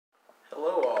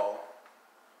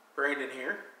Brandon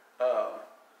here. Um,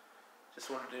 just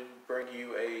wanted to bring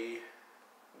you a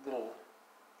little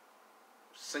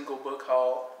single book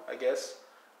haul, I guess.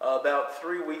 About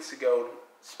 3 weeks ago,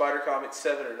 Spider Comics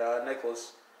 7 and I,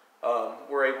 Nicholas,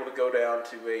 were able to go down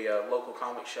to a local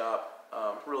comic shop.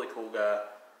 Really cool guy.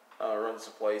 Runs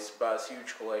the place, buys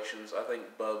huge collections. I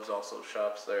think Bubs also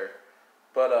shops there.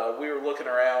 But we were looking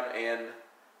around, and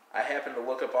I happened to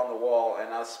look up on the wall,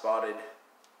 and I spotted,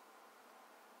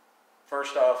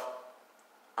 first off,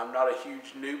 I'm not a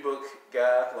huge new book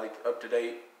guy, like up to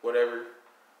date, whatever,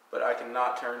 but I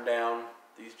cannot turn down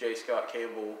these J. Scott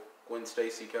Campbell, Gwen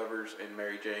Stacy covers, and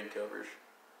Mary Jane covers.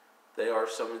 They are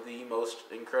some of the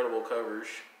most incredible covers.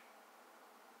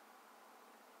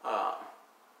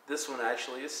 This one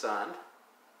actually is signed,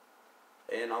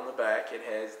 and on the back it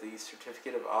has the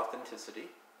certificate of authenticity.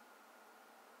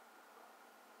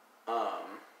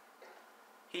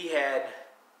 He had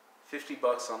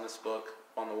 $50 on this book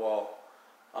on the wall.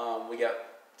 We got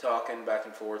talking back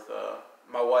and forth.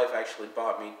 My wife actually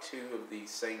bought me 2 of the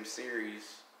same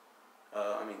series.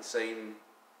 Same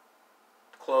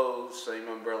clothes, same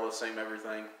umbrella, same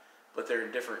everything, but they're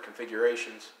in different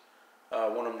configurations.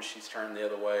 One of them she's turned the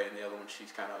other way, and the other one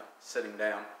she's kind of sitting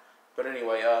down. But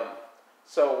anyway,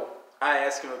 so I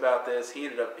asked him about this. He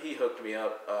hooked me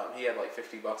up. He had like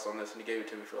 $50 on this, and he gave it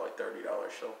to me for like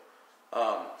 $30. So,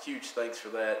 huge thanks for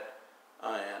that.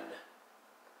 And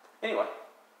anyway,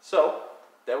 so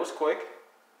that was quick,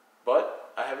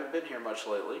 but I haven't been here much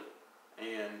lately,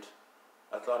 and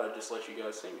I thought I'd just let you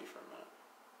guys see me for a minute.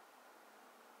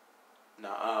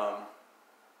 Now,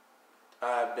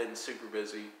 I've been super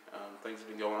busy. Things have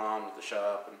been going on with the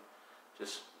shop and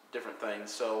just different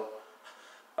things. So,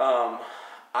 I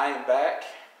am back.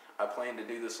 I plan to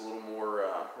do this a little more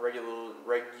regularly,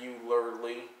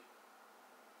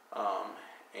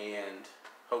 and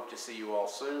hope to see you all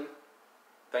soon.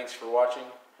 Thanks for watching.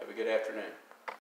 Have a good afternoon.